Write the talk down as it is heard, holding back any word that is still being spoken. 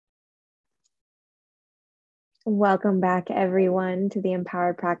Welcome back, everyone, to the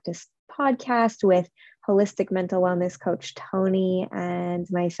Empowered Practice podcast with holistic mental wellness coach Tony and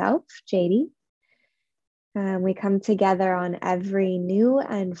myself, JD. We come together on every new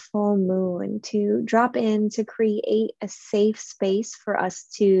and full moon to drop in to create a safe space for us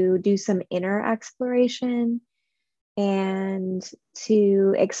to do some inner exploration and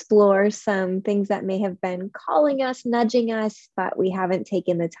to explore some things that may have been calling us, nudging us, but we haven't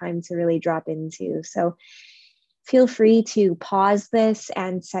taken the time to really drop into. So feel free to pause this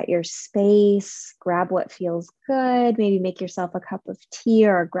and set your space, grab what feels good, maybe make yourself a cup of tea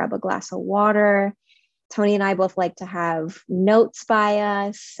or grab a glass of water. Tony and I both like to have notes by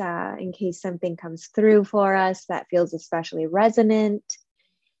us in case something comes through for us that feels especially resonant.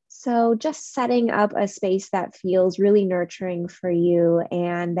 So, just setting up a space that feels really nurturing for you,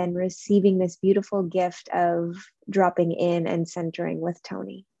 and then receiving this beautiful gift of dropping in and centering with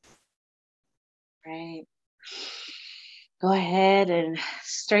Tony. Right. Go ahead and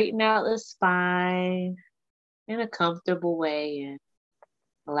straighten out the spine in a comfortable way and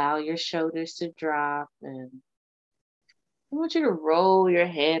allow your shoulders to drop. And I want you to roll your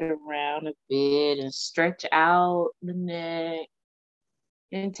head around a bit and stretch out the neck.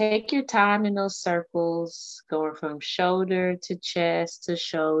 And take your time in those circles, going from shoulder to chest to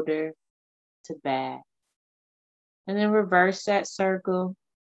shoulder to back. And then reverse that circle.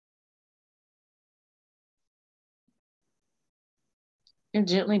 And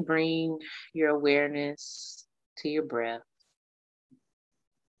gently bring your awareness to your breath.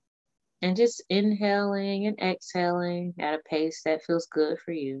 And just inhaling and exhaling at a pace that feels good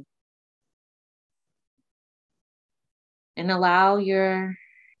for you. And allow your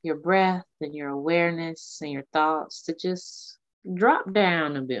breath and your awareness and your thoughts to just drop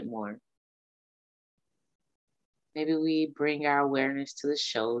down a bit more. Maybe we bring our awareness to the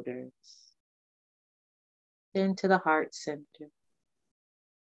shoulders, then to the heart center,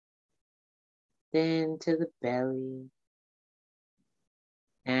 then to the belly,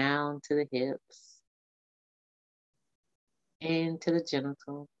 down to the hips, into the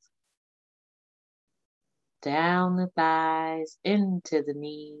genitals, down the thighs, into the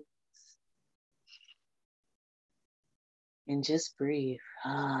knees, and just breathe.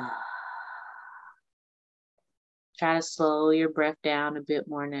 Try to slow your breath down a bit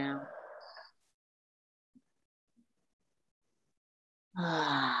more now.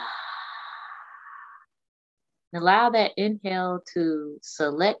 Allow that inhale to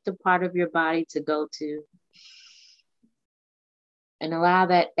select the part of your body to go to. And allow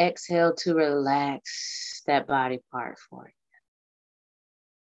that exhale to relax that body part for you.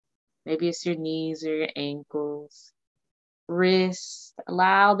 Maybe it's your knees or your ankles, wrists.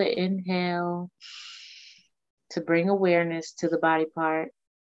 Allow the inhale to bring awareness to the body part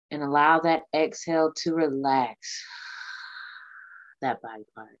and allow that exhale to relax that body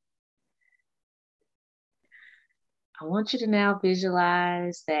part. I want you to now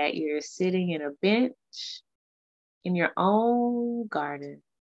visualize that you're sitting in a bench in your own garden,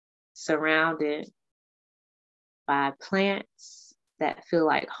 surrounded by plants that feel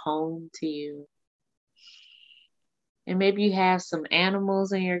like home to you. And maybe you have some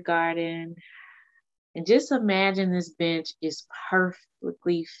animals in your garden. And just imagine this bench is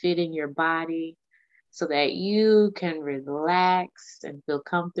perfectly fitting your body so that you can relax and feel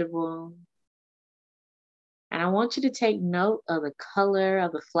comfortable. And I want you to take note of the color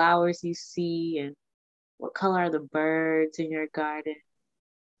of the flowers you see and what color are the birds in your garden.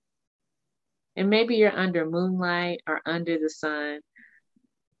 And maybe you're under moonlight or under the sun,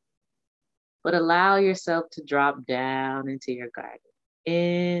 but allow yourself to drop down into your garden,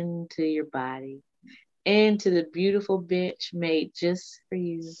 into your body, into the beautiful bench made just for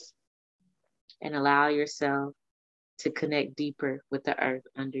you. And allow yourself to connect deeper with the earth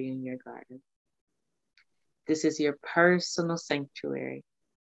under you in your garden. This is your personal sanctuary,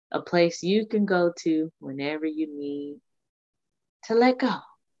 a place you can go to whenever you need to let go,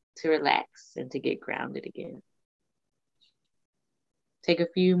 to relax, and to get grounded again. Take a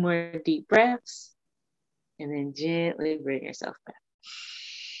few more deep breaths and then gently bring yourself back.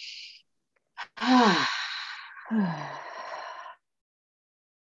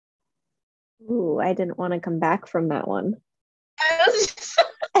 Ooh, I didn't want to come back from that one.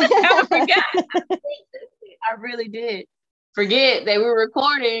 I forgot. I really did forget that we were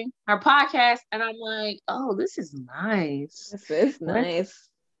recording our podcast, and I'm like, oh, this is nice. This is nice.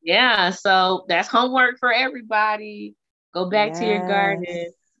 Yeah, so that's homework for everybody. Go back to your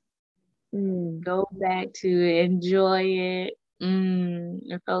garden. Go back to enjoy it.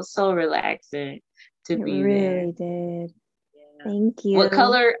 It felt so relaxing to it be really there. did. Yeah. Thank you. What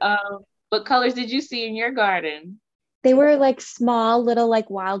color? What colors did you see in your garden? They were like small little like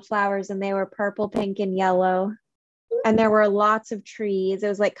wildflowers, and they were purple, pink, and yellow. And there were lots of trees. It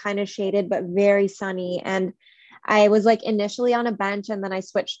was like kind of shaded, but very sunny. And I was like initially on a bench, and then I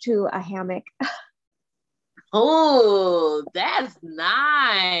switched to a hammock. Oh, that's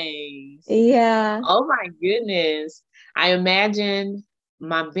nice. Yeah. Oh my goodness. I imagine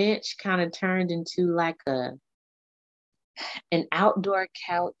my bench kind of turned into like an outdoor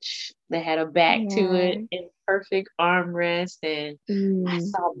couch that had a back to Yeah. it and perfect armrest, and I Mm.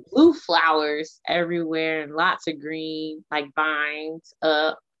 saw blue flowers everywhere and lots of green like vines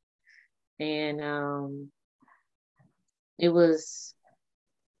up, and it was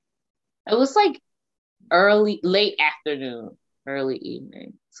like late afternoon, early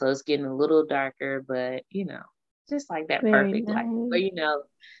evening, so it's getting a little darker, but just like that Very perfect light where nice.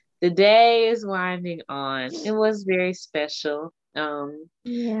 the day is winding on. It was very special.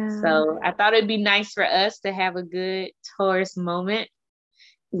 Yeah. So I thought it'd be nice for us to have a good Taurus moment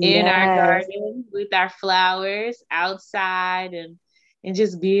in our Yes. garden with our flowers outside, and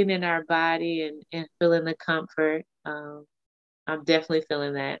just being in our body and feeling the comfort. I'm definitely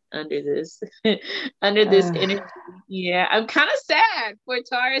feeling that under this under this Uh, energy. Yeah, I'm kind of sad for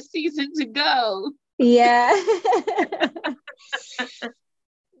Taurus season to go. yeah.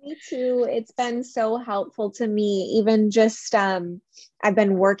 Me too. It's been so helpful to me. Even just I've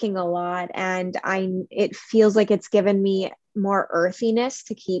been working a lot, and it feels like it's given me more earthiness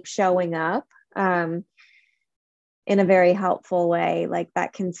to keep showing up in a very helpful way, like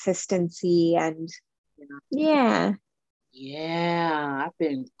that consistency. And yeah. Yeah, I've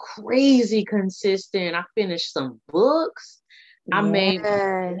been crazy consistent. I finished some books. I made my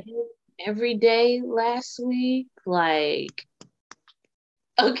Yeah. bed every day last week. Like,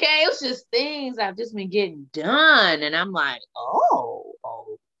 okay, it was just things I've just been getting done. And I'm like,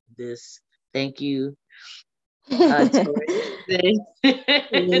 this, thank you, Taurus season.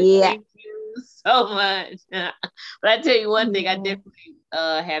 Yeah. Thank you so much. But I tell you one thing, I Yeah. definitely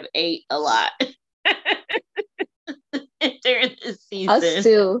have ate a lot during this Us season.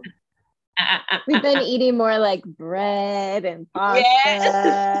 too. We've been eating more like bread and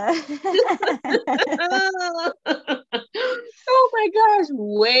Yeah. pasta. Oh my gosh,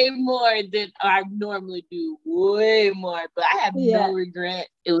 way more than I normally do. Way more. But I have no Yeah. regret.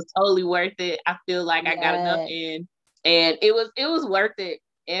 It was totally worth it. I feel like I got enough Yes. in. And it was worth it.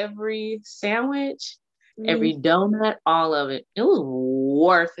 Every sandwich, Mm, every donut, all of it. It was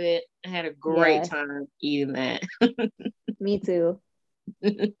worth it. I had a great yes. time eating that. Me too.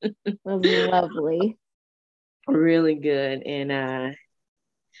 It was lovely. Really good. And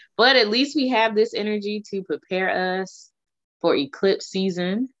but at least we have this energy to prepare us for eclipse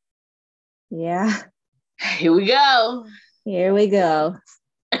season. Yeah. Here we go. Here we go.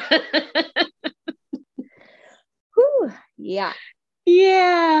 Whew. Yeah.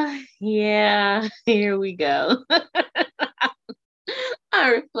 Yeah, here we go.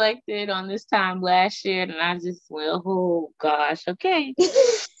 I reflected on this time last year and I just went, oh gosh, okay.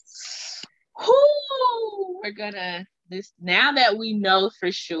 We're gonna this now that we know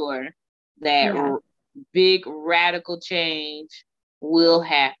for sure that Yeah. big radical change will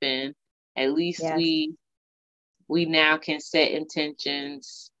happen. At least Yes. we now can set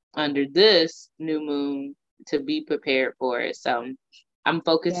intentions under this new moon to be prepared for it. So I'm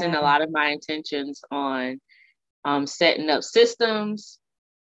focusing a Yeah. lot of my intentions on setting up systems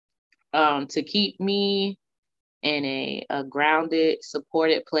to keep me in a grounded,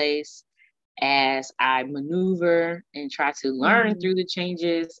 supported place as I maneuver and try to learn Mhm. through the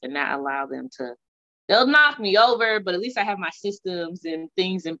changes and not allow them they'll knock me over, but at least I have my systems and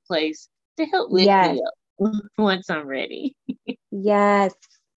things in place to help lift Yes. me up once I'm ready. Yes.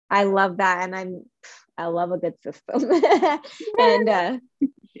 I love that. And I love a good system. And I'm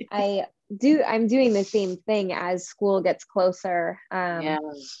doing the same thing as school gets closer, Yeah.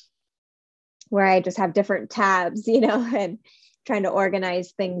 where I just have different tabs, and trying to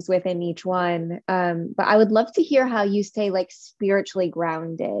organize things within each one. But I would love to hear how you stay like spiritually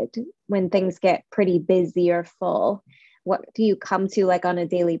grounded when things get pretty busy or full. What do you come to like on a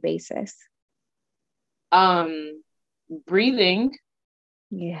daily basis? Um, breathing,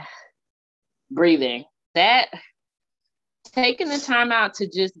 Yeah. breathing. That taking the time out to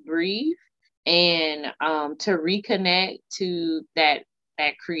just breathe and to reconnect to that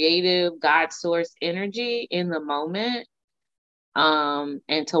creative God source energy in the moment,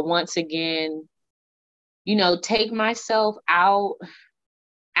 and to once again, take myself out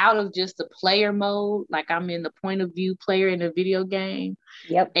of just the player mode, like I'm in the point of view player in a video game,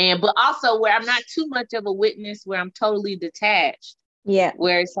 Yep. but also where I'm not too much of a witness, where I'm totally detached, Yeah.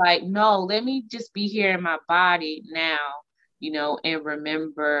 Where it's like, no, let me just be here in my body now, and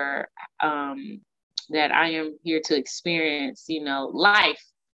remember that I am here to experience, life.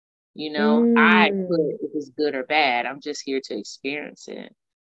 I put Mm. if it's good or bad. I'm just here to experience it.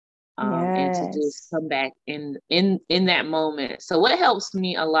 And to just Yes. come back in that moment. So what helps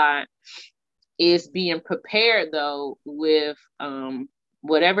me a lot is being prepared though with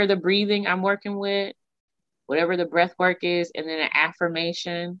whatever the breathing I'm working with, whatever the breath work is, and then an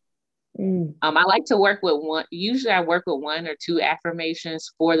affirmation. Mm. I like to work with one. Usually I work with one or two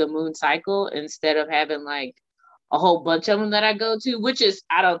affirmations for the moon cycle instead of having like a whole bunch of them that I go to, which is,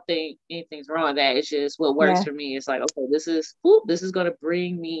 I don't think anything's wrong with that. It's just what works Yeah. for me. It's like, okay, this is going to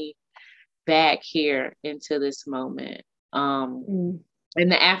bring me back here into this moment. Mm.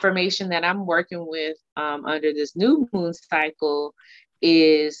 And the affirmation that I'm working with under this new moon cycle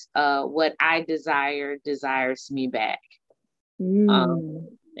is what I desire desires me back. Mm.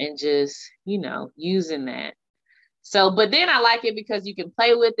 And just, using that. So, but then I like it because you can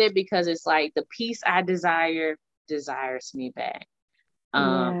play with it because it's like the peace I desire desires me back. It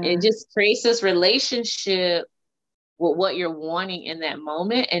Yeah. just creates this relationship with what you're wanting in that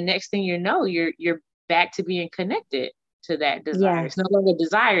moment. And next thing you know, you're back to being connected to that desire. It's Yes. no longer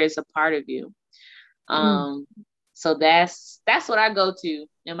desire, it's a part of you. Mm. Um, so that's what I go to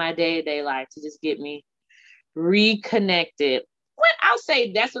in my day-to-day life to just get me reconnected. I'll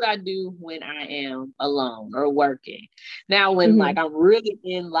say that's what I do when I am alone or working. Now, when like Mm-hmm. I'm really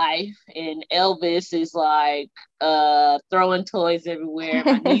in life and Elvis is like throwing toys everywhere,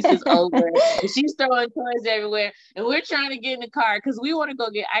 my niece is over and she's throwing toys everywhere, and we're trying to get in the car because we want to go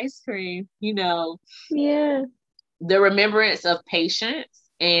get ice cream, Yeah. the remembrance of patience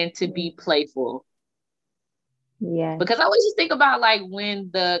and to be playful. Yes. Because I always just think about like when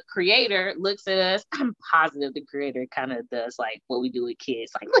the creator looks at us, I'm positive the creator kind of does like what we do with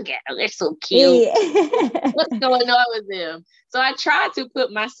kids. Like, look at them, they're so cute. Yeah. What's going on with them? So I try to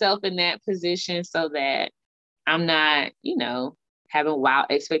put myself in that position so that I'm not, having wild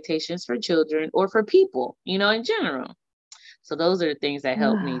expectations for children or for people, in general. So those are the things that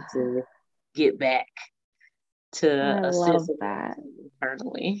help me to get back to I a sense love of that.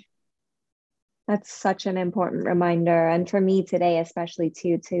 internally. That's such an important reminder. And for me today, especially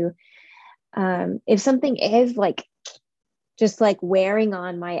too, to if something is like just like wearing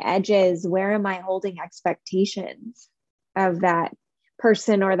on my edges, where am I holding expectations of that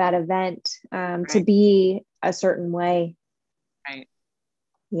person or that event to Right. be a certain way? Right.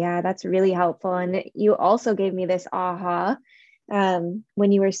 Yeah, that's really helpful. And you also gave me this aha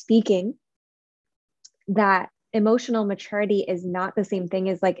when you were speaking that emotional maturity is not the same thing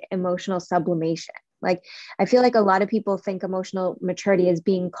as like emotional sublimation. Like, I feel like a lot of people think emotional maturity is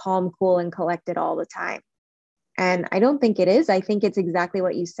being calm, cool, and collected all the time. And I don't think it is. I think it's exactly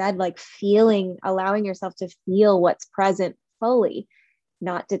what you said, like feeling, allowing yourself to feel what's present fully,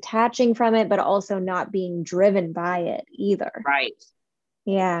 not detaching from it, but also not being driven by it either. Right.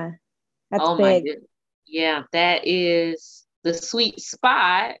 Yeah, that's Oh my big. goodness. Yeah, that is the sweet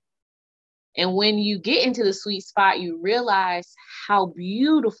spot. And when you get into the sweet spot, you realize how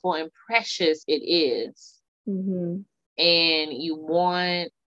beautiful and precious it is. Mm-hmm. And you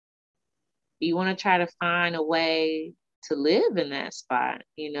want to try to find a way to live in that spot,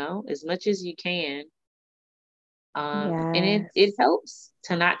 as much as you can. And it Yes. helps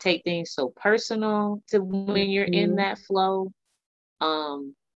to not take things so personal to when you're in Mm-hmm. that flow.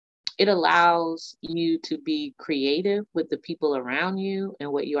 Um, it allows you to be creative with the people around you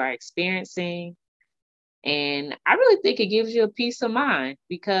and what you are experiencing. And I really think it gives you a peace of mind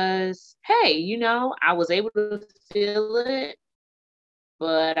because, hey, I was able to feel it,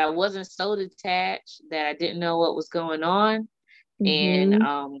 but I wasn't so detached that I didn't know what was going on. And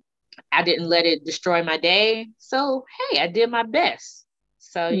Mm-hmm. I didn't let it destroy my day. So, hey, I did my best.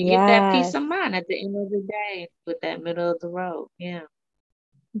 So you get that peace Yes. of mind at the end of the day with that middle of the road. Yeah.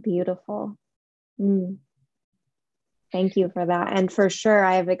 Beautiful. Mm. Thank you for that. And for sure,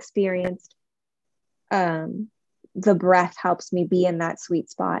 I have experienced um, the breath helps me be in that sweet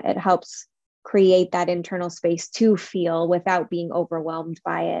spot. It helps create that internal space to feel without being overwhelmed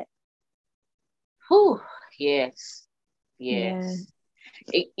by it. Whew. Yes. Yeah. Yes.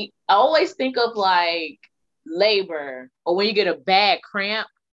 I always think of like labor or when you get a bad cramp,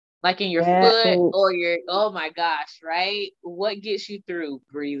 like in your Yeah. foot Oh, or oh my gosh, right? What gets you through?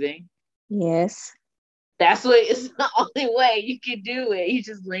 Breathing. yes. That's what it's the only way you can do it. You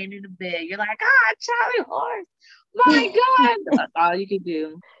just laying in the bed. You're like, Charlie horse. My God. That's all you can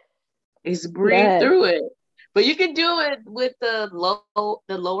do is breathe Yes. through it. But you can do it with the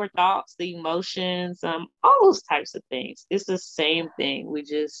lower thoughts, the emotions, all those types of things. It's the same thing. We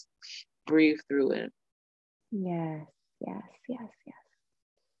just breathe through it. Yes, yes, yes,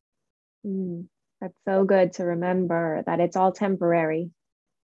 yes. That's so good to remember that it's all temporary.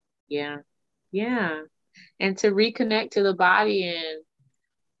 Yeah. Yeah. And to reconnect to the body,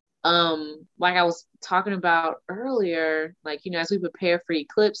 and like I was talking about earlier, like, as we prepare for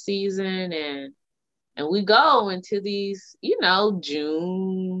eclipse season, and we go into these,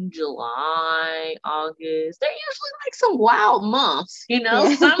 June, July, August. They're usually like some wild months,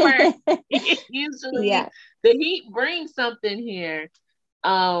 Yeah. summer. Usually Yeah. the heat brings something here.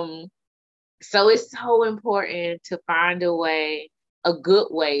 So it's so important to find a good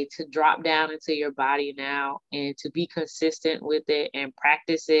way to drop down into your body now, and to be consistent with it, and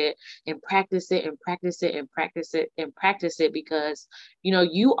practice it and practice it and practice it and practice it and practice it, because,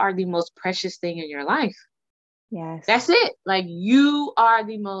 you are the most precious thing in your life. Yes. That's it. Like, you are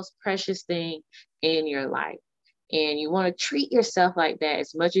the most precious thing in your life. And you want to treat yourself like that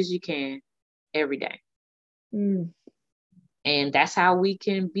as much as you can every day. And that's how we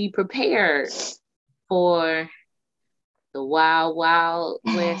can be prepared for the wild, wild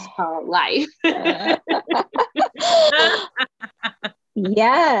west called life.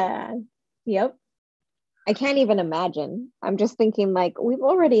 Yeah. Yep. I can't even imagine. I'm just thinking, like, we've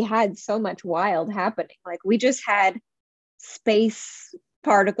already had so much wild happening. Like, we just had space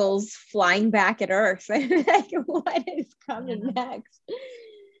particles flying back at Earth. Like, what is coming next?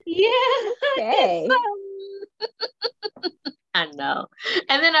 Yeah. Okay. I know.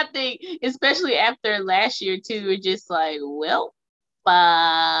 And then I think, especially after last year too, we're just like, well,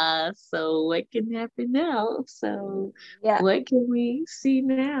 so what can happen now? So Yeah. what can we see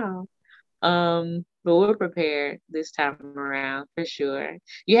now? But we're prepared this time around for sure.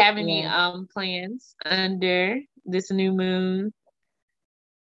 You have any Yeah. plans under this new moon?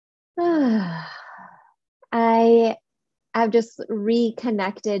 I have just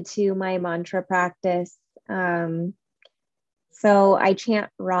reconnected to my mantra practice. So I chant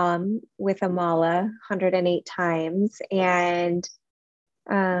Ram with a mala 108 times. And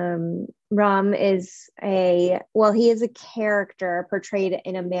Ram is he is a character portrayed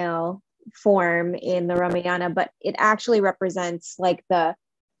in a male form in the Ramayana, but it actually represents like the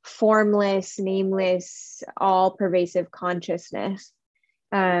formless, nameless, all pervasive consciousness.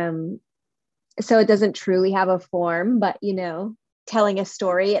 So it doesn't truly have a form, but telling a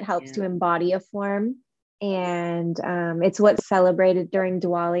story, it helps to embody a form. And it's what's celebrated during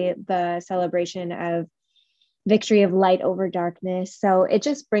Diwali, the celebration of victory of light over darkness. So it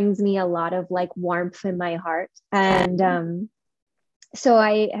just brings me a lot of like warmth in my heart. And so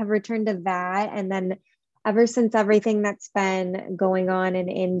I have returned to that. And then ever since everything that's been going on in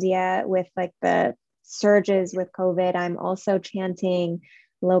India with like the surges with COVID, I'm also chanting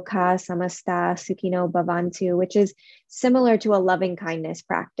Loka Samasta Sukhino Bhavantu, which is similar to a loving kindness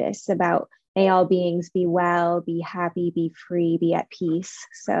practice about may all beings be well, be happy, be free, be at peace.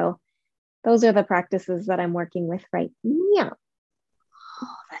 So those are the practices that I'm working with right now.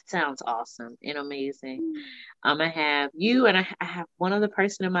 Oh, that sounds awesome and amazing. I have you, and I have one other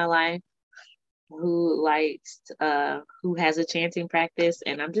person in my life who has a chanting practice,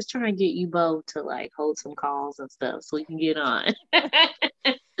 and I'm just trying to get you both to like hold some calls and stuff so we can get on.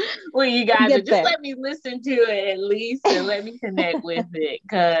 When you guys are just let me listen to it at least, and let me connect with it,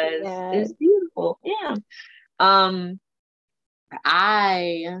 because it's beautiful. Yeah.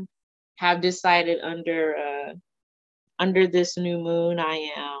 I have decided under this new moon,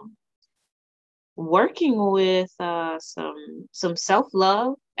 I am working with some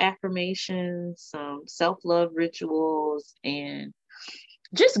self-love affirmations, some self-love rituals, and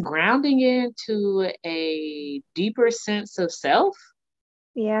just grounding into a deeper sense of self.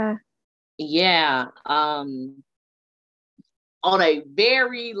 Yeah. On a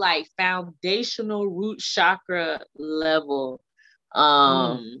very like foundational root chakra level.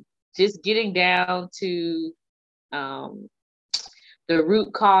 Just getting down to the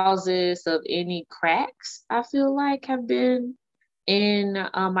root causes of any cracks I feel like have been in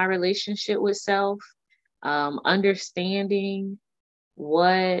my relationship with self, understanding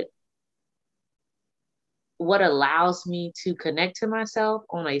what allows me to connect to myself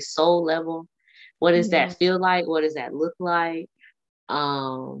on a soul level. What does that feel like? What does that look like?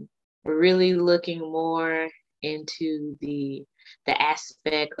 Really looking more into the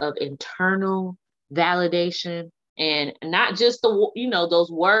aspect of internal validation, and not just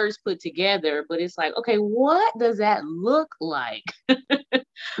those words put together, but it's like, okay, what does that look like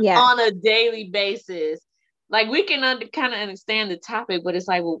on a daily basis like we can kind of understand the topic, but it's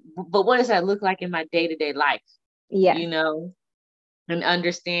like, well, but what does that look like in my day-to-day life? Yes. You know, and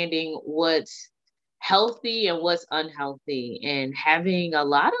understanding what's healthy and what's unhealthy, and having a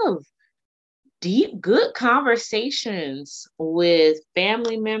lot of deep, good conversations with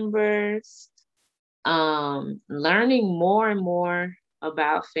family members, learning more and more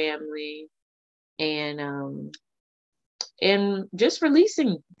about family, and just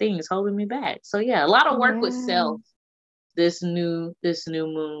releasing things holding me back. So yeah, a lot of work with Yeah. self this new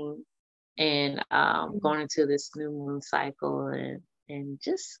moon, and going into this new moon cycle, and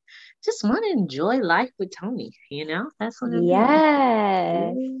just want to enjoy life with Tony. That's what I'm doing.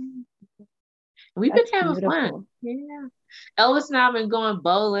 Yes. Yeah. We've been That's having fun. beautiful. Yeah. Elvis and I have been going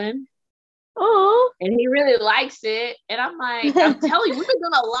bowling, Oh. and he really likes it. And I'm like, I'm telling you, we've been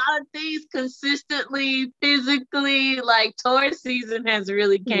doing a lot of things consistently, physically. Like tourist season has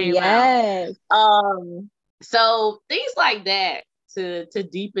really came out. Yes. So things like that to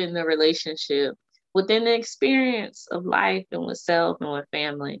deepen the relationship within the experience of life and with self and with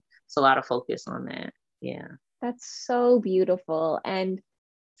family. It's a lot of focus on that. Yeah. That's so beautiful. And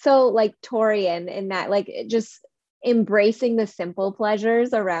so like Torian in that, like just embracing the simple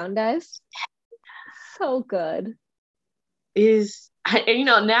pleasures around us. So good. And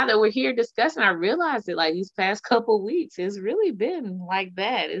now that we're here discussing, I realized that like these past couple weeks, it's really been like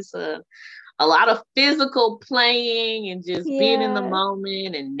that. It's a lot of physical playing and just being in the Yeah.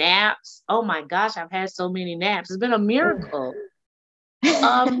 moment, and naps. Oh my gosh, I've had so many naps. It's been a miracle.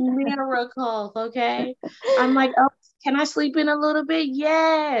 A miracle. Okay. I'm like, oh, can I sleep in a little bit?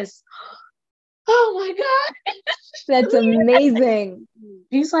 Yes. Oh my God. That's amazing.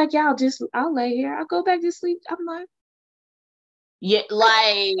 He's like, yeah, I'll lay here. I'll go back to sleep. I'm like, yeah,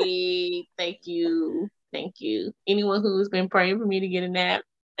 like, thank you. Thank you. Anyone who's been praying for me to get a nap,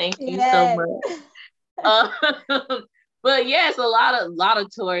 thank you so Yes. much. Um, but yeah, it's a lot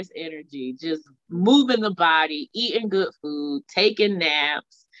of tourist energy, just moving the body, eating good food, taking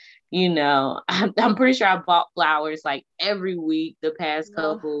naps. I'm pretty sure I bought flowers like every week the past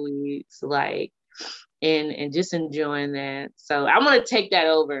Oh, couple weeks, like, and just enjoying that. So I'm gonna take that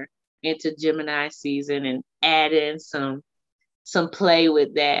over into Gemini season and add in some play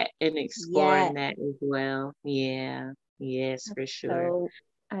with that and yeah. exploring that as well. Yeah, yes, for sure.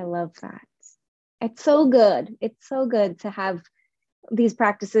 So I love that. It's so good. It's so good to have these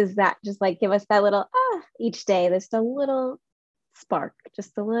practices that just like give us that little each day, just a little spark,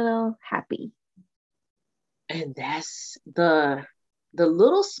 just a little happy. And that's the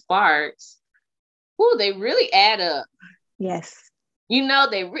little sparks. Ooh, they really add up. Yes.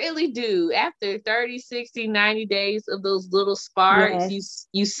 They really do. After 30, 60, 90 days of those little sparks, Yes.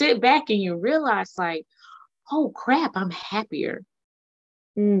 you sit back and you realize like, oh crap, I'm happier.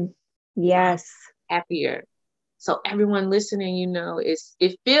 Mm. I'm Yes. happier. So everyone listening,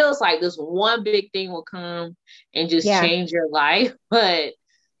 it feels like this one big thing will come and just Yeah. change your life, and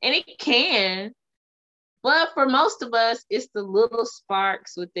it can. But for most of us, it's the little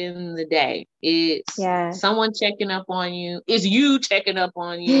sparks within the day. It's Yeah. someone checking up on you. It's you checking up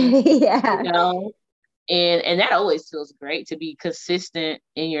on you, you Yeah. know. And that always feels great to be consistent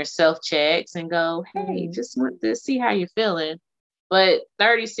in your self checks and go, hey, Mm. just want to see how you're feeling. But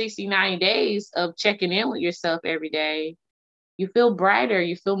 30, 60, 90 days of checking in with yourself every day, you feel brighter,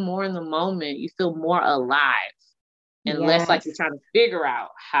 you feel more in the moment, you feel more alive, and less like you're Yes. trying to figure out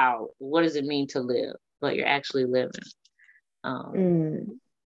what does it mean to live, but you're actually living. Mm.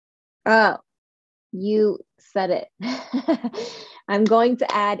 Oh, you said it. I'm going to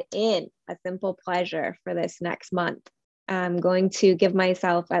add in a simple pleasure for this next month. I'm going to give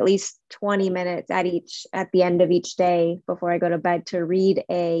myself at least 20 minutes at the end of each day before I go to bed to read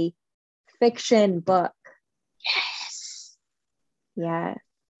a fiction book. Yes. Yeah.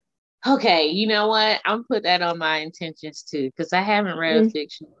 Okay, you know what? I'm put that on my intentions too, because I haven't read a Mm,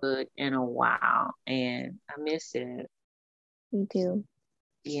 fiction book in a while and I miss it. me too.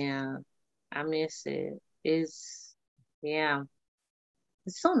 Yeah, I miss it. Yeah,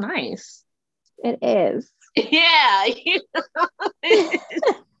 it's so nice. It is. Yeah,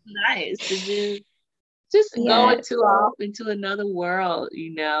 it's nice to just go Yes. off into another world.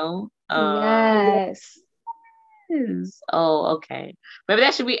 Yes. Yes. Oh, okay. Maybe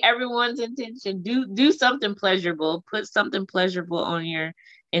that should be everyone's intention. Do something pleasurable. Put something pleasurable on your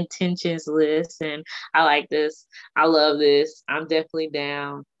intentions list. And I like this. I love this. I'm definitely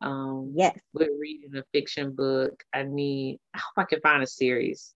down. Yes. With reading a fiction book. I hope I can find a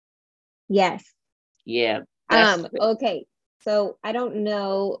series. Yes. Yeah. That's Okay. So I don't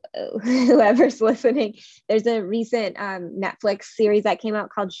know whoever's listening. There's a recent Netflix series that came out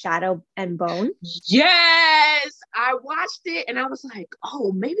called Shadow and Bone. Yes, I watched it and I was like,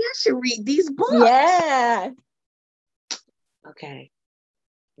 oh, maybe I should read these books. Yeah. Okay.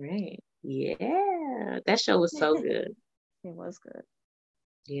 Right. Yeah. That show was so good. It was good.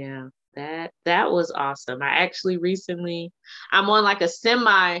 Yeah. That was awesome. I actually recently I'm on like a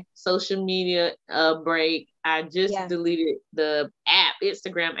semi social media break. I just deleted the app,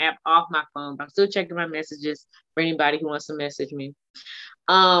 Instagram app off my phone, but I'm still checking my messages for anybody who wants to message me.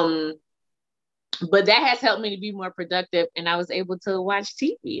 But that has helped me to be more productive, and I was able to watch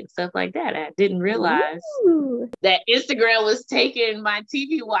TV and stuff like that. I didn't realize that Instagram was taking my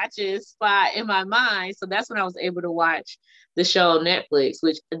TV watching spot in my mind. So that's when I was able to watch the show on Netflix,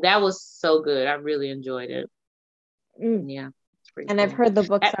 which that was so good. I really enjoyed it. Yeah. And cool. I've heard the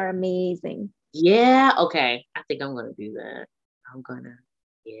books are amazing. Yeah. Okay. I think I'm going to do that.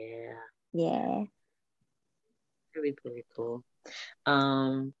 Yeah. Really pretty cool.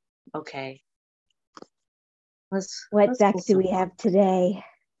 Okay. What deck do we have today?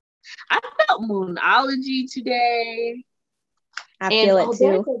 I felt Moonology today. I feel it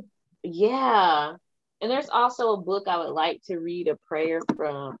too. Yeah. And there's also a book I would like to read a prayer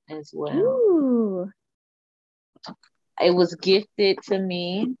from as well. Ooh. It was gifted to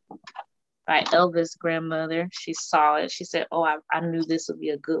me by Elvis' grandmother. She saw it. She said, oh, I knew this would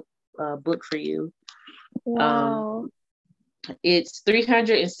be a good book for you. Wow. It's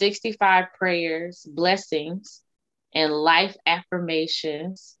 365 prayers, blessings, and life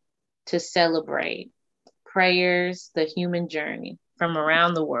affirmations to celebrate. Prayers, the human journey from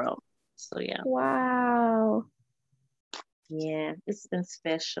around the world. So yeah. Wow. Yeah, it's been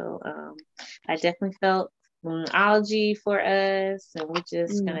special. I definitely felt Moonology for us, and we're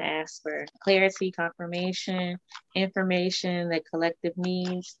just gonna ask for clarity, confirmation, information that collective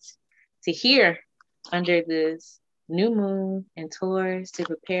needs to hear under this new moon and Taurus to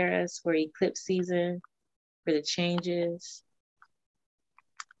prepare us for eclipse season, for the changes.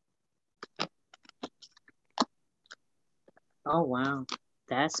 Oh wow,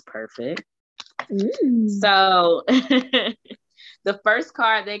 that's perfect. So the first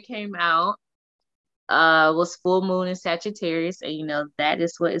card that came out was full moon in Sagittarius, and you know that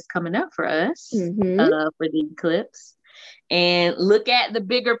is what is coming up for us for the eclipse. And look at the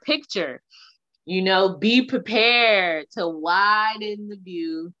bigger picture. You know, be prepared to widen the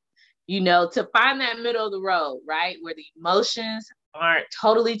view, you know, to find that middle of the road, right? Where the emotions aren't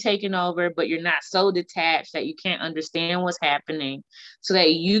totally taken over, but you're not so detached that you can't understand what's happening, so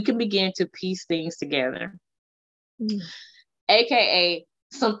that you can begin to piece things together. AKA,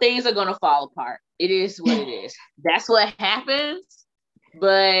 some things are going to fall apart. It is what it is. That's what happens.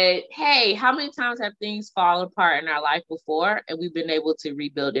 But hey, how many times have things fallen apart in our life before and we've been able to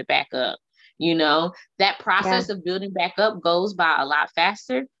rebuild it back up? You know, that process of building back up goes by a lot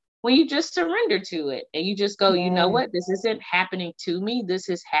faster when you just surrender to it and you just go, you know what, this isn't happening to me. This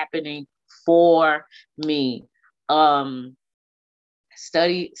is happening for me.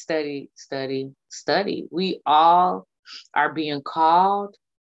 Study. We all are being called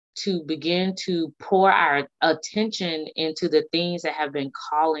to begin to pour our attention into the things that have been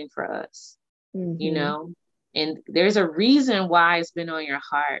calling for us, you know, and there's a reason why it's been on your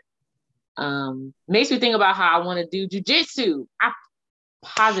heart. Makes me think about how I want to do jujitsu. I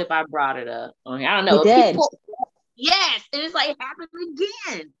positive I brought it up. I don't know. Yes, and it's like happened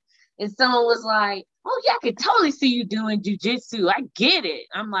again. And someone was like, oh yeah, I could totally see you doing jujitsu. I get it.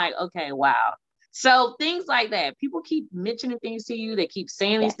 I'm like, okay, wow. So things like that. People keep mentioning things to you. They keep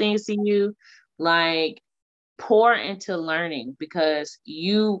saying these things to you. Like, pour into learning, because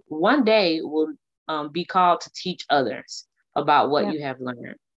you one day will be called to teach others about what you have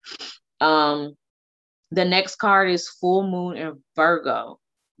learned. The next card is full moon in Virgo.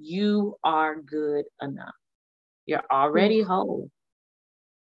 You are good enough. You're already whole.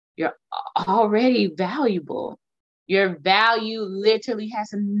 You're already valuable. Your value literally has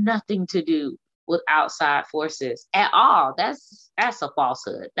nothing to do with outside forces at all. That's a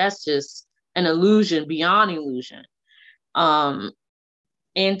falsehood. That's just an illusion beyond illusion. And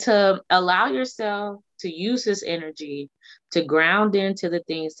to allow yourself to use this energy to ground into the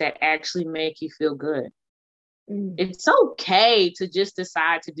things that actually make you feel good. It's okay to just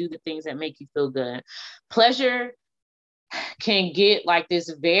decide to do the things that make you feel good. Pleasure can get like this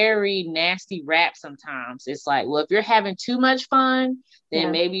very nasty rap sometimes. It's like, well, if you're having too much fun,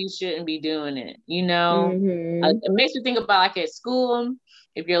 then maybe you shouldn't be doing it, you know? It makes me think about like at school,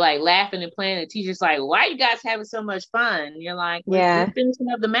 if you're like laughing and playing, the teacher's like, why are you guys having so much fun? And you're like, we're finishing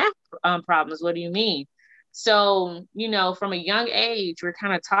up the math problems. What do you mean? So, from a young age, we're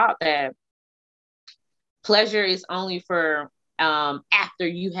kind of taught that pleasure is only for after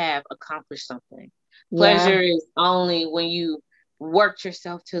you have accomplished something. Yeah. Pleasure is only when you worked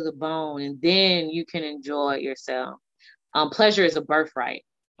yourself to the bone and then you can enjoy yourself. Pleasure is a birthright.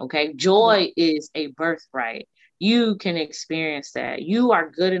 Okay. Joy is a birthright. You can experience that. You are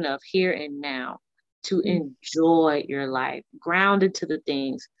good enough here and now to enjoy your life, grounded to the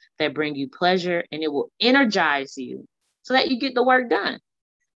things that bring you pleasure, and it will energize you so that you get the work done.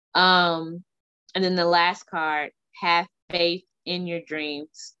 And then the last card, have faith in your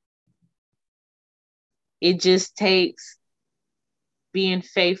dreams. It just takes being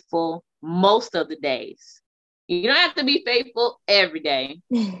faithful most of the days. You don't have to be faithful every day.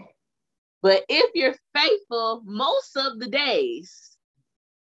 But if you're faithful most of the days,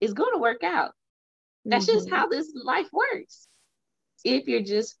 it's going to work out. That's just how this life works. If you're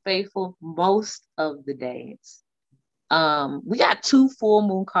just faithful most of the days. We got 2 full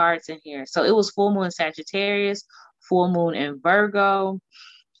moon cards in here. So it was full moon Sagittarius, full moon in Virgo.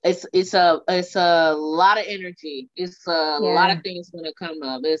 It's a lot of energy. It's a lot of things gonna come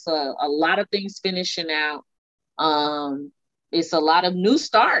up. It's a lot of things finishing out. It's a lot of new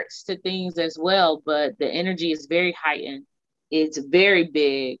starts to things as well, but the energy is very heightened. It's very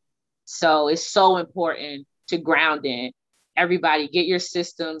big. So it's so important to ground in. Everybody get your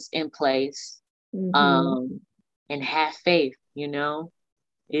systems in place. And have faith,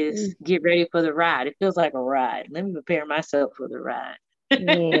 is get ready for the ride. It feels like a ride. Let me prepare myself for the ride.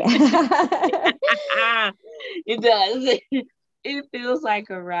 Yeah. It does. It feels like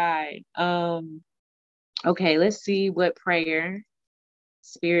a ride. Okay, let's see what prayer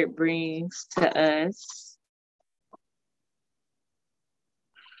Spirit brings to us.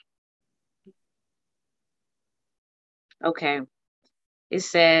 Okay. It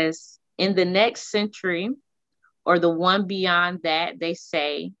says, in the next century, or the one beyond that, they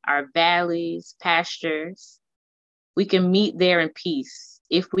say, our valleys, pastures, we can meet there in peace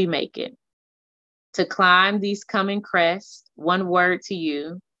if we make it. To climb these coming crests, one word to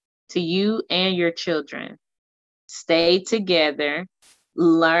you and your children. Stay together,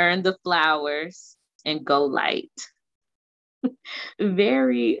 learn the flowers, and go light.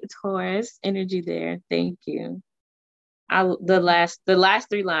 Very Taurus energy there. Thank you. The last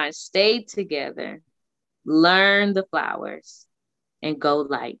 3 lines, stay together, learn the flowers, and go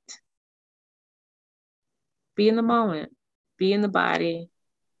light. Be in the moment, be in the body,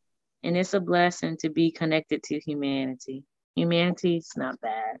 and it's a blessing to be connected to humanity. Humanity's not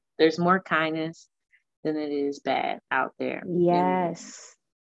bad. There's more kindness than it is bad out there. Yes.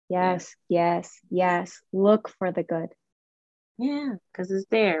 Look for the good. Yeah, because it's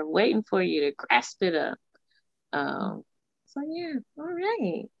there waiting for you to grasp it up. So yeah, all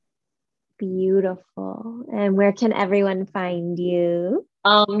right. Beautiful. And where can everyone find you?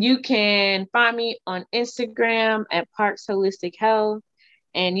 You can find me on Instagram at Parks Holistic Health,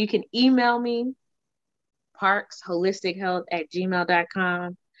 and you can email me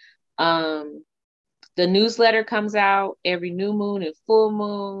parksholistichealth@gmail.com. The newsletter comes out every new moon and full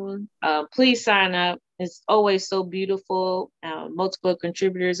moon. Please sign up. It's always so beautiful. Multiple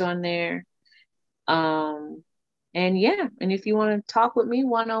contributors on there. And if you want to talk with me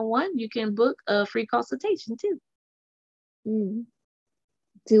one-on-one, you can book a free consultation too.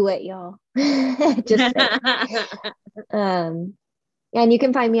 Do it, y'all. Just and you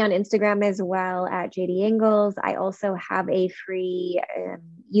can find me on Instagram as well at JD Ingalls. I also have a free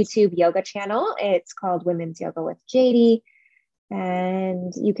YouTube yoga channel. It's called Women's Yoga with JD.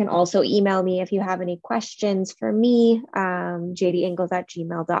 And you can also email me if you have any questions for me,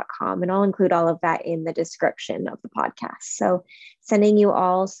 jdingalls@gmail.com. And I'll include all of that in the description of the podcast. So sending you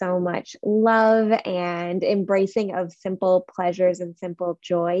all so much love and embracing of simple pleasures and simple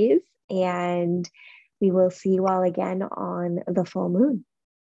joys. And we will see you all again on the full moon.